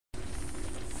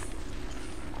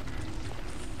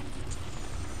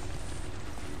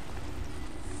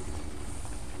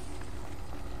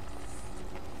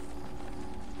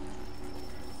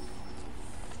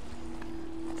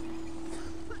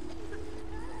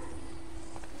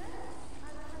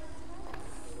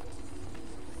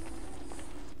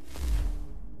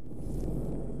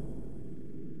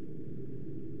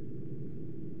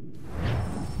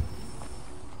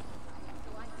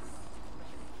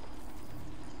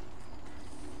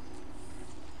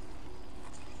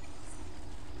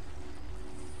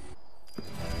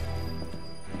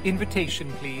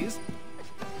Invitation, please.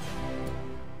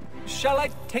 Shall I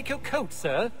take your coat,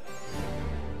 sir?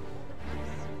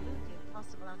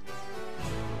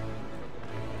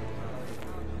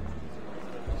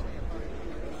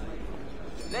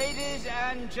 Ladies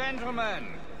and gentlemen,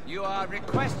 you are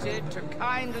requested to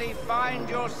kindly find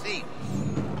your seats.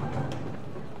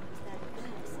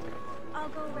 I'll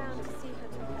go around to see her.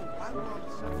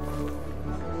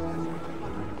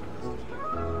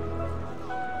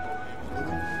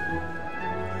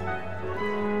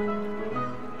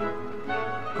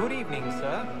 Good evening,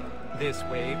 sir. This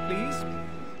way, please.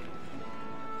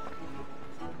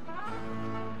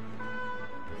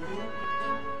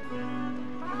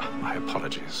 My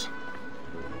apologies.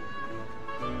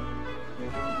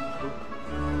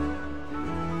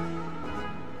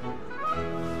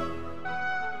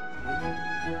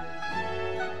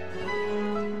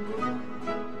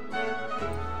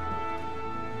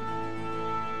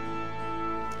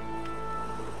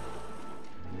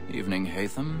 Evening,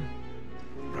 Hatham.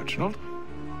 Reginald?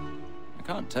 I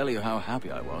can't tell you how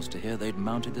happy I was to hear they'd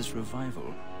mounted this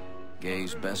revival.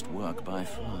 Gay's best work by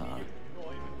far.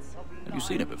 Have you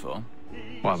seen it before?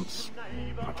 Once.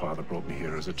 My father brought me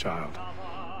here as a child.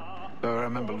 Though I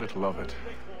remember little of it.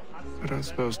 I don't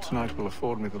suppose tonight will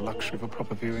afford me the luxury of a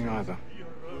proper viewing either.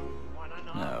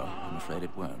 No, I'm afraid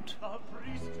it won't.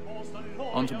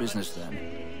 On to business then.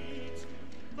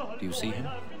 Do you see him?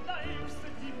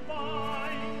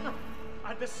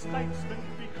 And the statesman,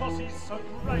 because he's so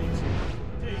great,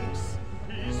 thinks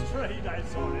his trade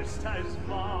as honest as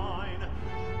mine.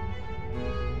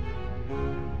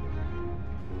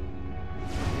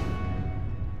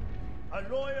 A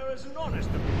lawyer is an honest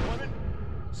employment,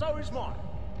 so is mine.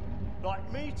 Like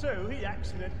me too, he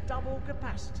acts in a double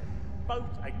capacity, both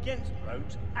against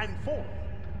roads and for them.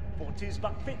 For 'tis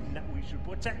but fitting that we should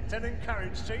protect and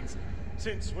encourage cheats,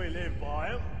 since we live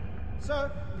by 'em.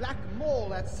 Sir, Black Mall,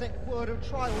 that set word of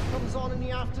trial comes on in the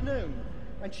afternoon,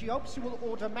 and she hopes you will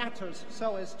order matters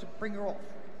so as to bring her off.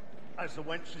 As the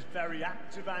wench is very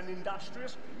active and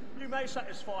industrious, you may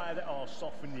satisfy her that I'll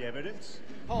soften the evidence.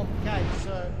 Tom Gay,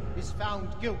 sir, is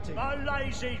found guilty. A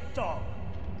lazy dog!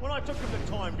 When I took him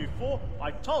the time before, I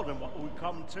told him what would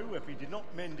come to if he did not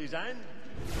mend his hand.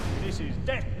 This is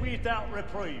death without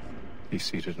reprieve. He's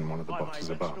seated in one of the boxes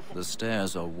above. The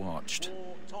stairs are watched.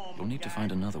 You'll need to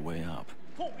find another way up.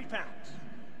 £40.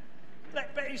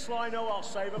 Let Betty Sly know I'll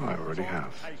save her. I already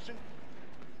have.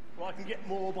 Or I can get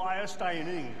more by her staying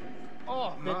in England.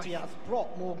 Oh, Betty hath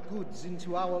brought more goods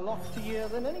into our loft a year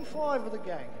than any five of the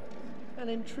gang. And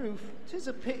in truth, 'tis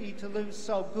a pity to lose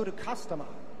so good a customer.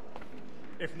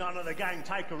 If none of the gang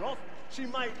take her off, she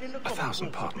may, in the common 1,000 course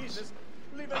of pardons. business,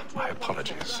 live at My 12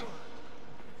 apologies.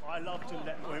 I love to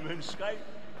let women skate.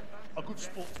 A good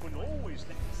sportsman always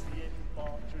lets the end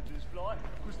partridges fly,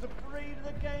 because the breed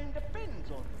of the game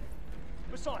depends on them.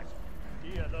 Besides,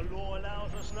 here the law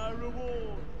allows us no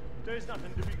reward. There's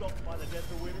nothing to be got by the death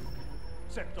of women,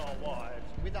 except our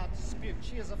wives. Without dispute,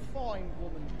 she is a fine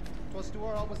woman. 'Twas to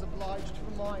her I was obliged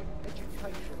for my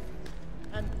education.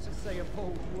 And to say a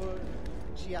bold word,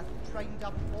 she hath trained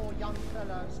up more young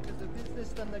fellows to the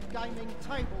business than the gaming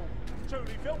table.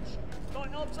 Truly, Filch,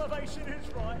 thine observation is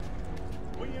right.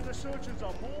 We and the surgeons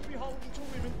are more beholden to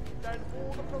women than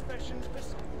all the professions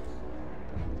besides.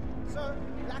 Sir,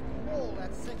 Black Mall,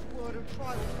 that set word of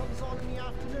trial comes on in the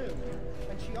afternoon,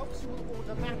 and she hopes you will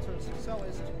order matters so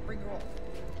as to bring her off.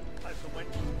 As the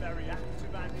wench is very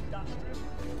active and industrious,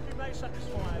 you may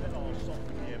satisfy her that I'll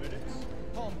soften the evidence.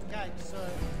 Tom Gag, sir,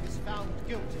 is found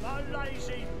guilty. A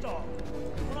lazy dog!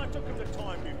 When I took him the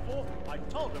time before, I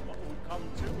told him what would come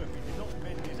to if he did not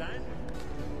mend his hand.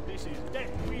 This is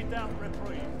death without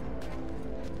reprieve.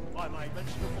 I may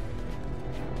mention the book.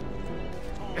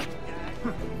 Tom Gag.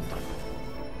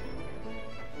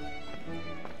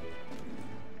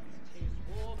 'Tis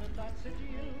woman that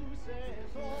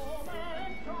seduces all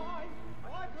mankind.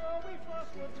 I grow we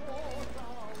first were taught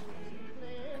our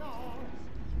weakling arms.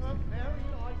 Her very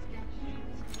eyes can cheat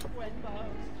when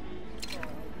most cheats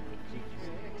fall. She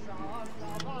tricks us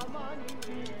of our money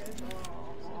with her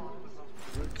arms.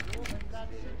 'Tis woman that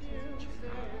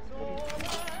seduces all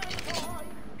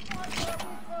mankind. I grow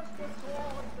we first were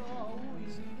taught our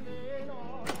weakling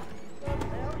arms. Her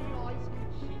very eyes can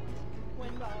cheat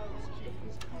when most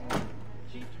cheats fall.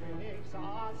 She tricks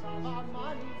us of our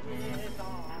money with her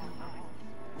arms.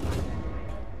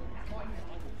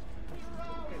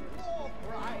 More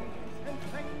brave and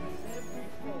practice every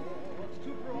fraud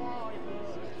to bribe her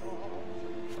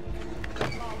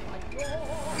love like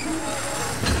yours,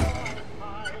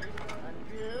 and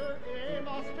beauty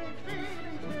must be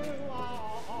feeding to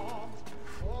our hearts.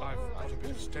 I've got a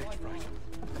bit of stage fright.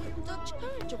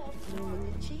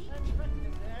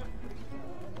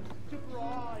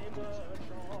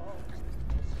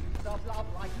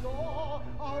 law,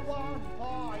 a 1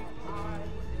 5 high,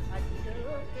 and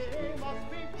you must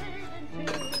be feeding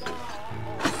to the heart.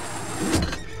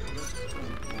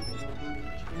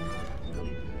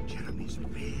 Jeremy's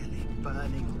really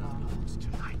burning lords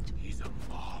tonight. He's a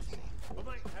marvel. Well,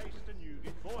 make haste and you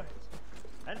get boys.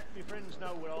 And let me friends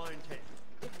know what I intend.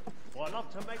 For I love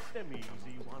to make them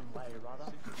easy one way or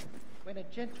other. When a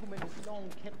gentleman is long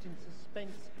kept in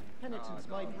suspense, penitence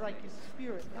may break his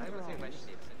spirit and rise.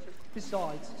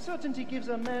 Besides, certainty gives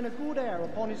a man a good air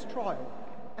upon his trial,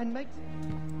 and makes...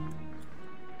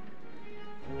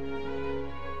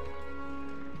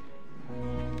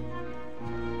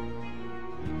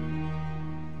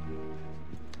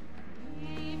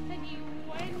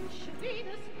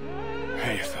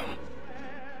 Haytham.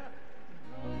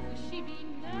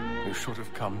 You should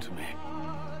have come to me.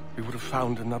 We would have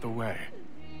found another way.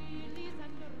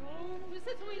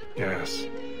 Yes.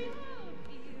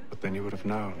 But then you would have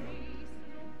known.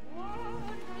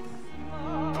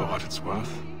 For what it's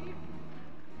worth,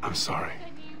 I'm sorry.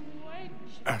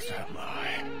 As am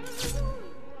I.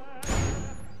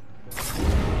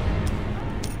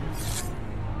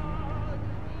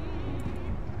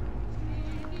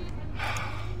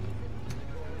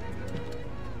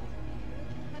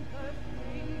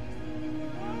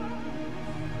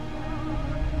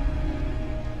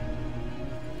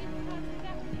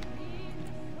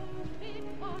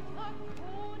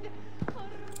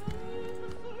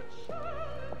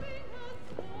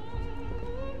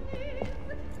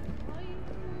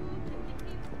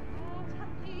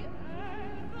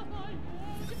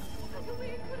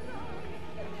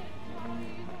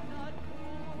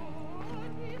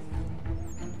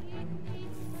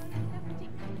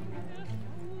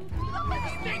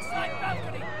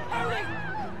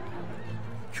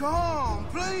 Come,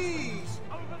 please!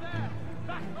 Over there!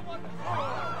 Back the one!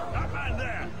 That man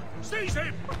there! Seize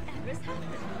him! Whatever's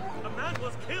happened? A man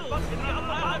was killed!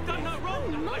 I've done no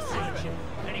wrong! I search him!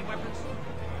 Any weapons?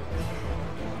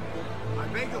 I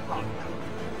beg your pardon.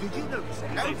 Did you notice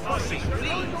it? No fussy,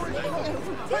 please!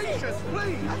 Patience,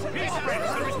 please! Yes, friends,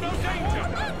 there is no danger!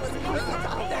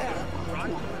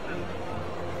 Right?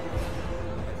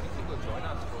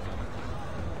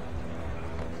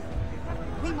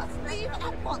 We must leave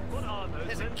at once. What are those?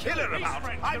 There's a killer about.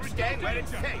 I'm staying where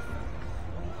it's safe.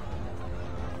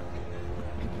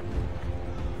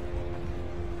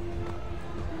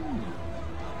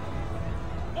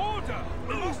 Order!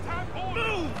 We must have order!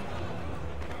 Move!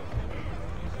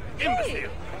 Imbecile!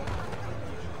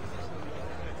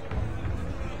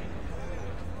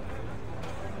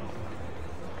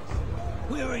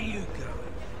 Where are you going?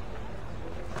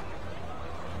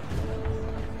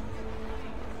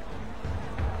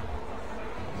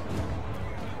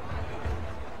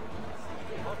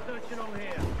 I'll search along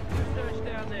here. You search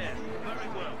down there. Very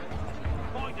well.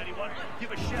 Find anyone,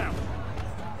 give a shout.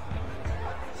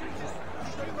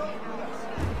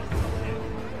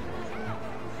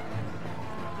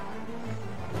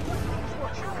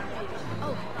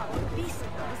 Oh, beast,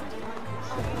 wasn't he?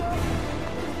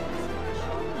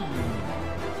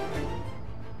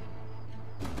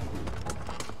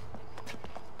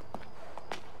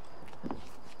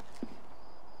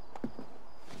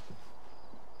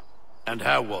 And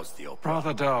how was the opera?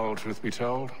 Rather dull, truth be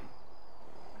told.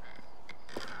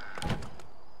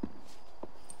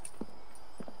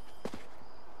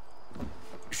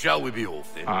 Shall we be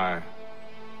off then? Aye.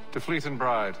 To Fleet and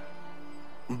Bride.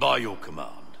 By your command.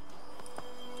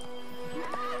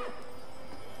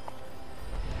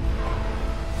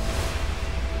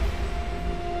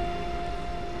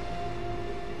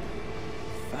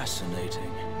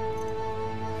 Fascinating.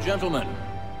 Gentlemen,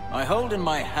 I hold in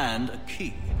my hand a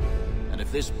key. And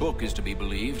if this book is to be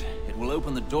believed, it will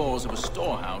open the doors of a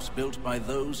storehouse built by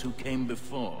those who came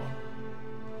before.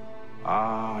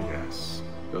 Ah, yes.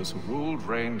 Those who ruled,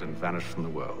 reigned, and vanished from the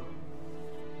world.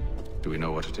 Do we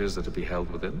know what it is that to be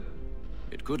held within?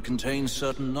 It could contain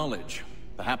certain knowledge.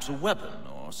 Perhaps a weapon,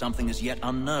 or something as yet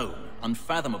unknown,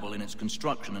 unfathomable in its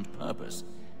construction and purpose.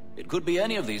 It could be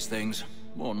any of these things,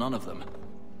 or none of them.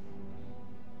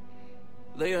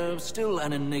 They are still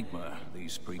an enigma,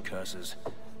 these precursors.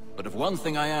 But of one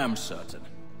thing I am certain.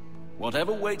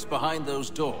 Whatever waits behind those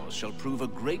doors shall prove a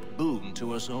great boon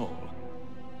to us all.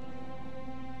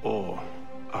 Or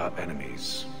our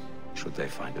enemies, should they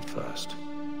find it first.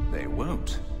 They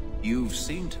won't. You've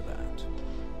seen to that.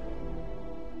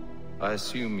 I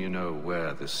assume you know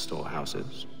where this storehouse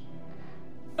is?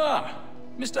 Ah,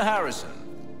 Mr. Harrison.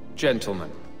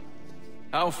 Gentlemen,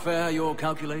 How fare your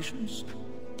calculations?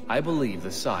 I believe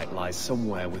the site lies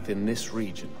somewhere within this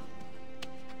region.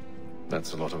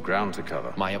 That's a lot of ground to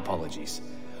cover. My apologies.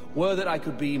 were that I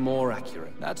could be more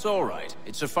accurate. That's all right.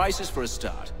 It suffices for a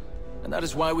start. And that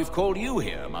is why we've called you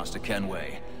here, Master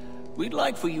Kenway. We'd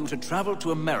like for you to travel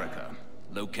to America,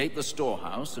 locate the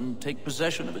storehouse, and take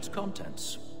possession of its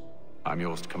contents. I'm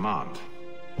yours to command,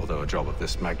 although a job of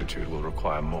this magnitude will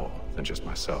require more than just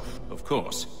myself. Of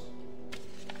course.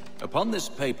 Upon this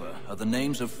paper are the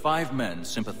names of 5 men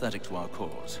sympathetic to our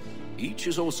cause. Each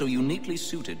is also uniquely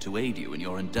suited to aid you in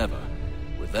your endeavor.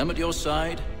 With them at your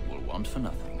side, you will want for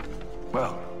nothing.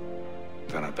 Well,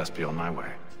 then I'd best be on my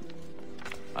way.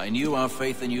 I knew our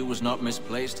faith in you was not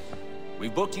misplaced.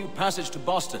 We've booked you passage to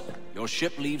Boston. Your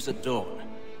ship leaves at dawn.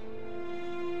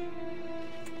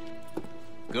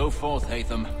 Go forth,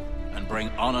 Hatham, and bring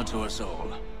honor to us all.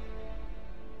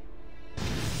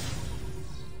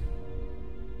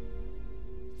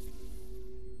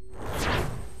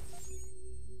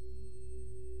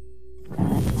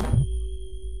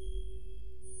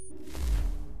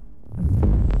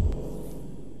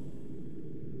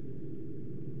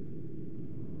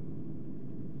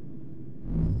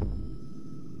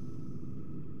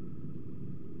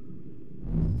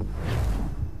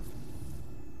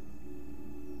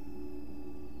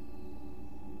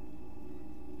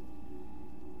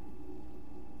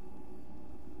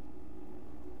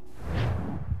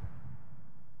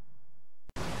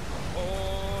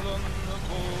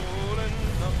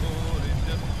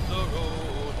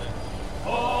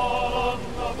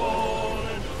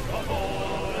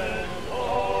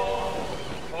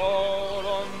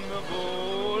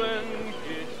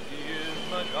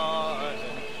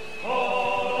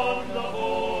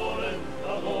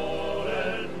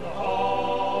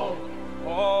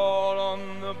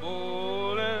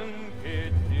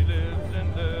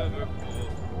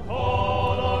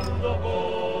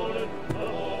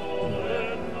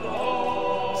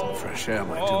 Share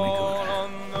might do me